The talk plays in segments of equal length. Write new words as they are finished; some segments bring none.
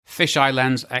Fisheye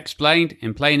lens explained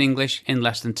in plain English in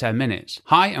less than 10 minutes.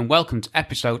 Hi and welcome to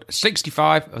episode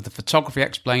 65 of the Photography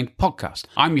Explained podcast.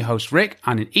 I'm your host Rick,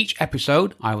 and in each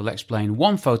episode I will explain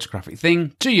one photographic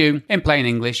thing to you in plain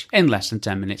English in less than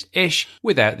 10 minutes-ish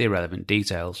without the irrelevant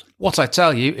details. What I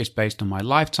tell you is based on my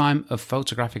lifetime of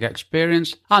photographic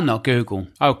experience and not Google.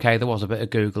 Okay, there was a bit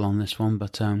of Google on this one,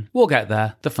 but we'll get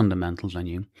there, the fundamentals on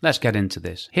you. Let's get into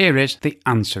this. Here is the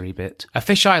answery bit. A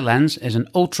fisheye lens is an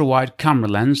ultra-wide camera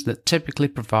lens that typically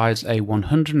provides a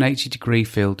 180-degree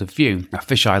field of view. A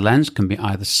fisheye lens can be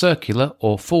either circular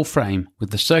or full frame,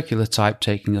 with the circular type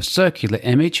taking a circular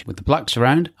image with the black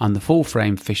surround and the full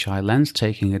frame fisheye lens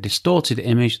taking a distorted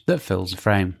image that fills the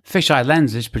frame. Fisheye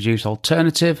lenses produce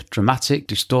alternative, dramatic,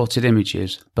 distorted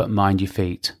images, but mind your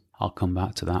feet. I'll come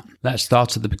back to that. Let's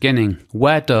start at the beginning.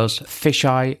 Where does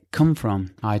fisheye come from?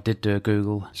 I did do a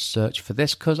Google search for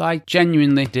this because I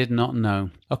genuinely did not know.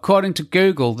 According to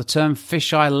Google, the term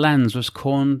fisheye lens was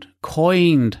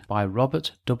coined by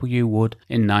Robert W. Wood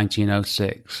in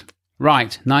 1906.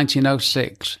 Right,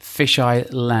 1906,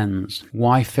 fisheye lens.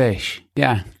 Why fish?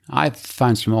 Yeah, I've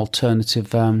found some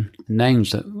alternative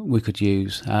names that we could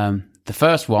use. The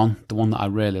first one, the one that I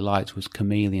really liked, was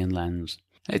chameleon lens.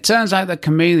 It turns out that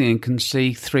chameleon can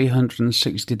see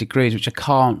 360 degrees, which I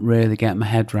can't really get my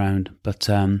head round. But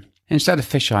instead of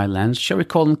fisheye lens, shall we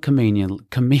call them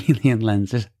chameleon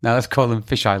lenses? No, let's call them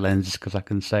fisheye lenses because I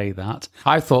can say that.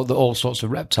 I thought that all sorts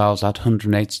of reptiles had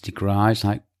 180 degree eyes,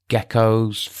 like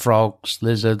geckos, frogs,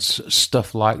 lizards,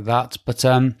 stuff like that. But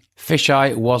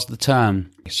fisheye was the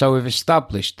term. So we've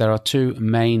established there are two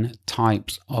main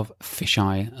types of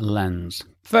fisheye lens.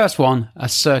 First one, a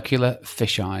circular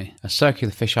fisheye. A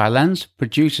circular fisheye lens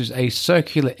produces a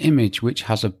circular image which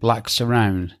has a black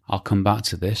surround. I'll come back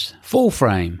to this. Full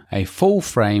frame. A full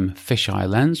frame fisheye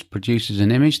lens produces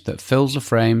an image that fills the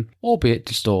frame, albeit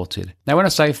distorted. Now when I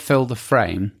say fill the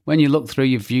frame, when you look through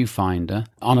your viewfinder,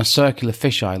 on a circular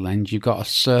fisheye lens you've got a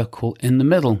circle in the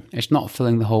middle. It's not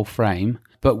filling the whole frame,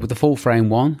 but with the full frame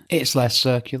one, it's less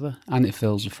circular and it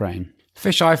fills the frame.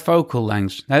 Fisheye focal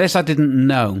length. Now this I didn't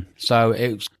know, so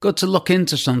it's good to look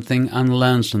into something and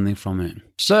learn something from it.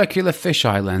 Circular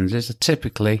fisheye lenses are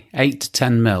typically 8 to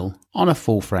 10 mm on a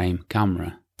full frame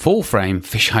camera. Full frame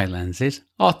fisheye lenses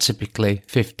are typically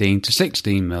 15 to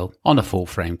 16 mm on a full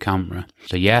frame camera.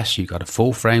 So yes, you've got a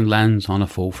full frame lens on a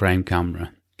full frame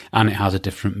camera, and it has a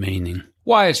different meaning.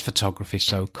 Why is photography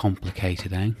so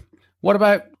complicated, eh? What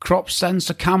about crop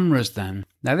sensor cameras then?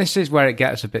 Now this is where it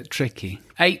gets a bit tricky.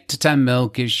 8 to 10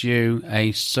 mm gives you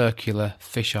a circular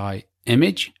fisheye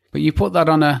image, but you put that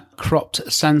on a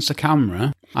cropped sensor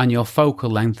camera and your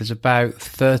focal length is about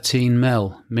 13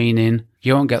 mm, meaning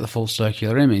you won't get the full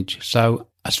circular image. So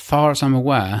as far as I'm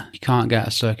aware, you can't get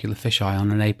a circular fisheye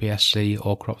on an APS-C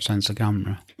or crop sensor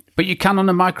camera. But you can on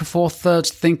a Micro Four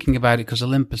Thirds, thinking about it, because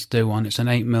Olympus do one. It's an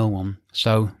 8 mm one.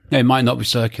 So it might not be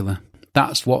circular.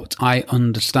 That's what I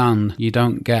understand. You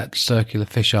don't get circular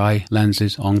fisheye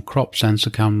lenses on crop sensor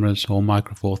cameras or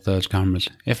Micro Four Thirds cameras.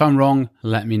 If I'm wrong,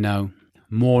 let me know.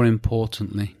 More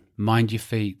importantly, mind your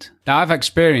feet. Now I've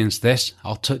experienced this.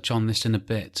 I'll touch on this in a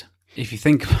bit. If you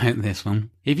think about this one,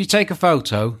 if you take a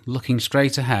photo looking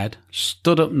straight ahead,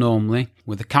 stood up normally,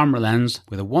 with a camera lens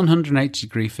with a 180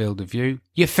 degree field of view,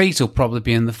 your feet will probably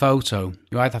be in the photo.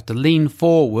 You either have to lean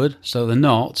forward so they're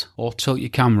not, or tilt your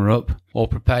camera up, or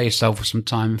prepare yourself for some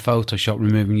time in Photoshop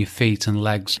removing your feet and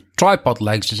legs. Tripod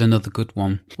legs is another good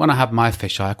one. When I have my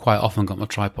fisheye, I quite often got my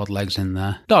tripod legs in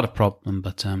there. Not a problem,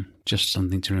 but just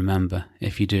something to remember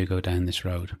if you do go down this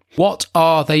road. What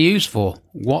are they used for?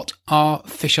 What are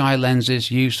fisheye lenses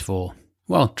used for?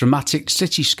 Well, dramatic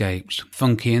cityscapes,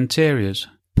 funky interiors,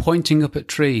 pointing up at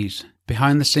trees,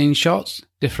 behind the scenes shots,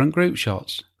 different group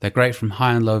shots. They're great from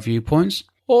high and low viewpoints,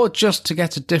 or just to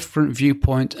get a different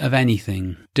viewpoint of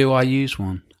anything. Do I use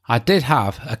one? I did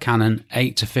have a Canon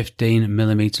 8 to 15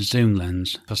 mm zoom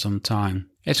lens for some time.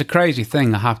 It's a crazy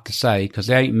thing, I have to say, because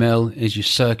the 8mm is your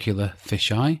circular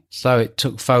fisheye. So it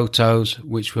took photos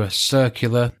which were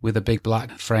circular with a big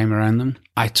black frame around them.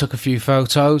 I took a few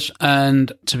photos,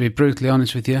 and to be brutally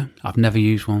honest with you, I've never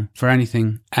used one for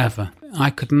anything ever. I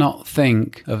could not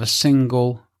think of a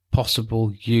single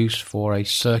possible use for a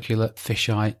circular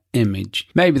fisheye image.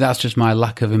 Maybe that's just my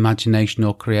lack of imagination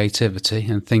or creativity,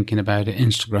 and thinking about it,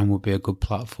 Instagram would be a good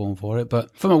platform for it. But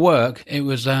for my work, it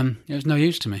was no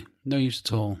use to me. No use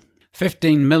at all.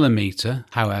 15mm,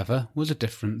 however, was a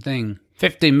different thing.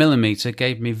 15mm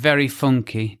gave me very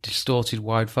funky, distorted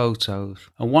wide photos.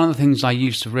 And one of the things I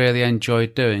used to really enjoy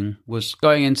doing was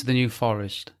going into the New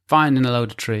Forest, finding a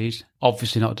load of trees,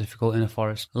 obviously not difficult in a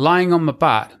forest, lying on my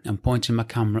back and pointing my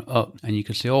camera up, and you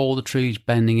can see all the trees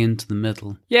bending into the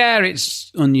middle. Yeah,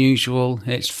 it's unusual,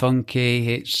 it's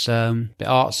funky, it's a bit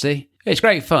artsy. It's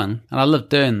great fun, and I love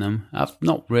doing them. I've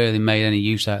not really made any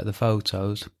use out of the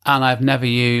photos, and I've never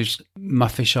used my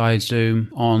fisheye zoom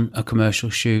on a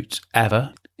commercial shoot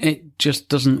ever. It just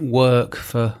doesn't work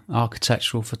for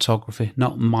architectural photography,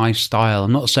 not my style.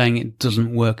 I'm not saying it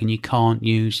doesn't work and you can't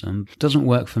use them. It doesn't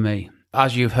work for me.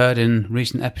 As you've heard in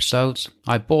recent episodes,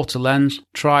 I bought a lens,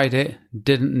 tried it,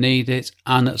 didn't need it,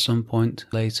 and at some point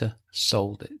later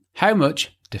sold it. How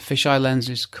much do fisheye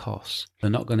lenses cost? They're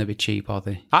not going to be cheap, are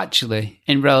they? Actually,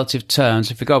 in relative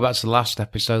terms, if we go back to the last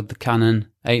episode, the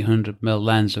Canon 800mm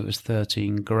lens, it was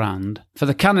 13 grand. For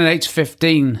the Canon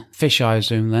 8-15 fisheye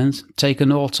zoom lens, take a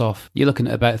naught off, you're looking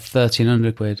at about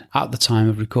 1,300 quid at the time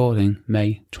of recording,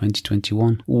 May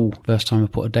 2021. Ooh, first time I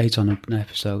put a date on an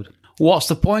episode. What's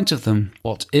the point of them?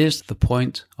 What is the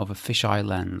point of a fisheye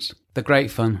lens? They're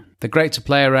great fun. They're great to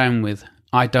play around with.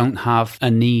 I don't have a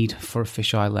need for a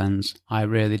fisheye lens. I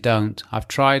really don't. I've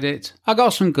tried it. I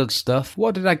got some good stuff.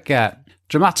 What did I get?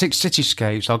 Dramatic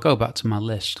cityscapes. I'll go back to my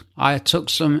list. I took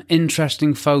some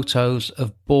interesting photos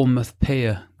of Bournemouth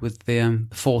Pier with the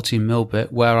 14mm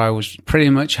bit, where I was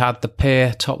pretty much had the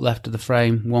pier top left of the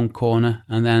frame, one corner,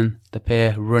 and then the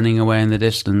pier running away in the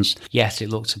distance. Yes, it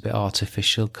looked a bit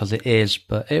artificial because it is,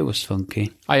 but it was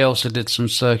funky. I also did some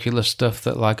circular stuff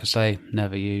that, like I say,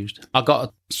 never used. I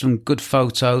got some good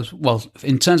photos. Well,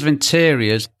 in terms of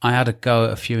interiors, I had a go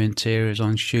at a few interiors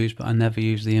on shoots, but I never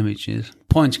used the images.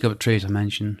 Pointing up at trees I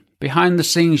mentioned. Behind the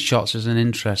scenes shots is an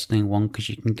interesting one because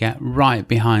you can get right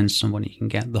behind someone, you can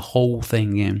get the whole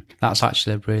thing in. That's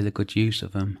actually a really good use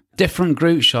of them. Different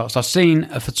group shots. I've seen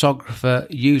a photographer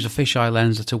use a fisheye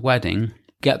lens at a wedding,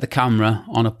 get the camera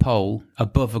on a pole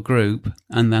above a group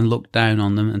and then look down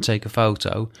on them and take a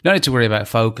photo. You don't need to worry about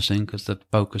focusing because the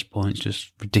focus point's just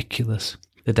ridiculous.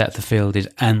 The depth of field is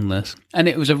endless. And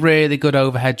it was a really good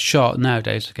overhead shot.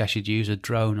 Nowadays, I guess you'd use a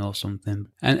drone or something.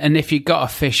 And if you've got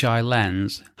a fisheye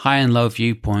lens, high and low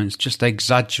viewpoints just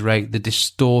exaggerate the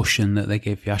distortion that they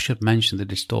give you. I should mention the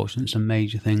distortion. It's a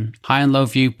major thing. High and low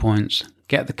viewpoints.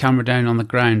 Get the camera down on the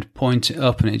ground, point it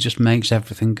up, and it just makes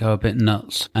everything go a bit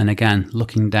nuts. And again,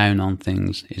 looking down on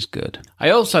things is good.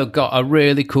 I also got a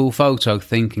really cool photo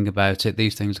thinking about it.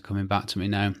 These things are coming back to me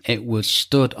now. It was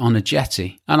stood on a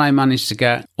jetty, and I managed to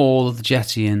get all of the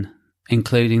jetty in,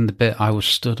 including the bit I was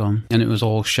stood on, and it was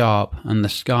all sharp, and the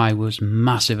sky was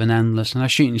massive and endless, and I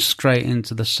was shooting straight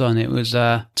into the sun. It was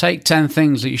take 10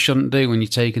 things that you shouldn't do when you're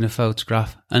taking a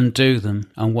photograph and do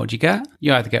them, and what do you get?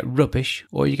 You either get rubbish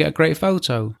or you get a great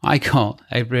photo. I got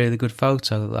a really good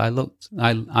photo. I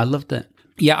loved it.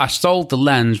 Yeah, I sold the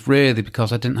lens really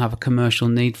because I didn't have a commercial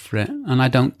need for it, and I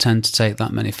don't tend to take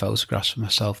that many photographs of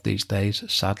myself these days,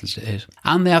 as sad as it is.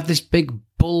 And they have this big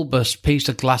bulbous piece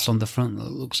of glass on the front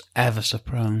that looks ever so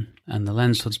prone, and the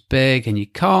lens hood's big and you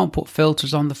can't put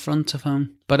filters on the front of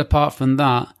them. But apart from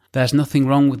that, there's nothing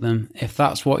wrong with them. If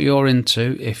that's what you're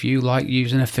into, if you like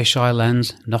using a fisheye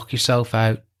lens, knock yourself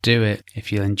out, do it.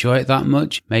 If you enjoy it that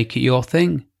much, make it your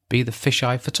thing. Be the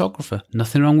fisheye photographer.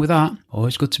 Nothing wrong with that.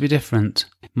 Always good to be different.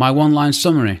 My one-line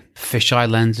summary. Fisheye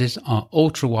lenses are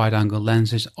ultra-wide-angle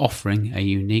lenses offering a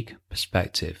unique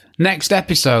perspective. Next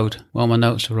episode. Well, my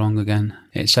notes are wrong again.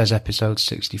 It says episode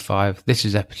 65. This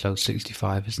is episode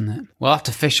 65, isn't it? Well,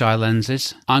 after fisheye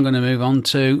lenses, I'm going to move on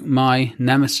to my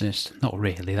nemesis. Not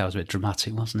really. That was a bit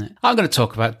dramatic, wasn't it? I'm going to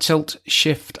talk about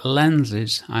tilt-shift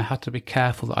lenses. I had to be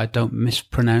careful that I don't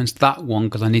mispronounce that one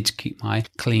because I need to keep my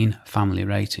clean family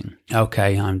rating.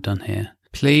 Okay, I'm done here.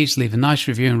 Please leave a nice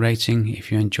review and rating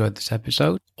if you enjoyed this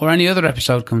episode or any other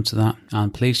episode come to that,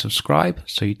 and please subscribe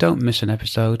so you don't miss an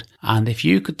episode. And if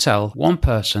you could tell one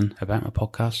person about my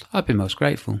podcast, I'd be most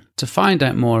grateful. To find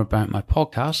out more about my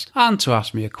podcast and to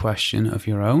ask me a question of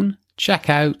your own, check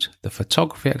out the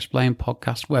Photography Explained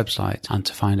podcast website. And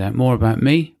to find out more about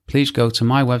me, please go to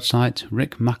my website,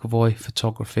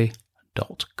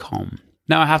 rickmcavoyphotography.com.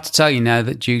 Now, I have to tell you now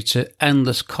that due to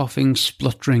endless coughing,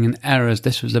 spluttering and errors,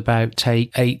 this was about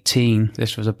take 18.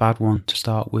 This was a bad one to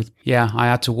start with. Yeah, I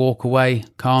had to walk away,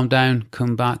 calm down,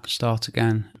 come back, start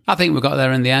again. I think we got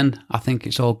there in the end. I think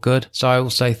it's all good. So I will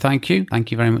say thank you.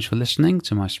 Thank you very much for listening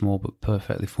to my small but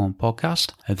perfectly formed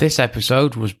podcast. This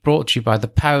episode was brought to you by the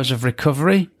powers of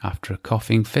recovery after a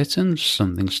coughing fit and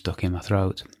something stuck in my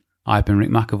throat. I've been Rick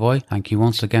McAvoy. Thank you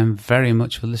once again very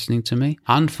much for listening to me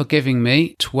and for giving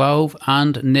me 12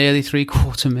 and nearly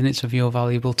 3/4 minutes of your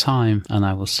valuable time. And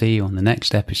I will see you on the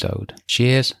next episode.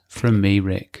 Cheers from me,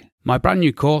 Rick. My brand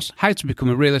new course, How to Become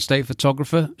a Real Estate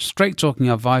Photographer, straight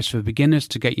talking advice for beginners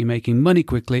to get you making money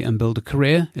quickly and build a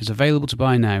career, is available to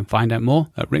buy now. Find out more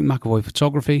at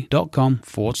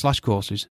rickmcavoyphotography.com/courses.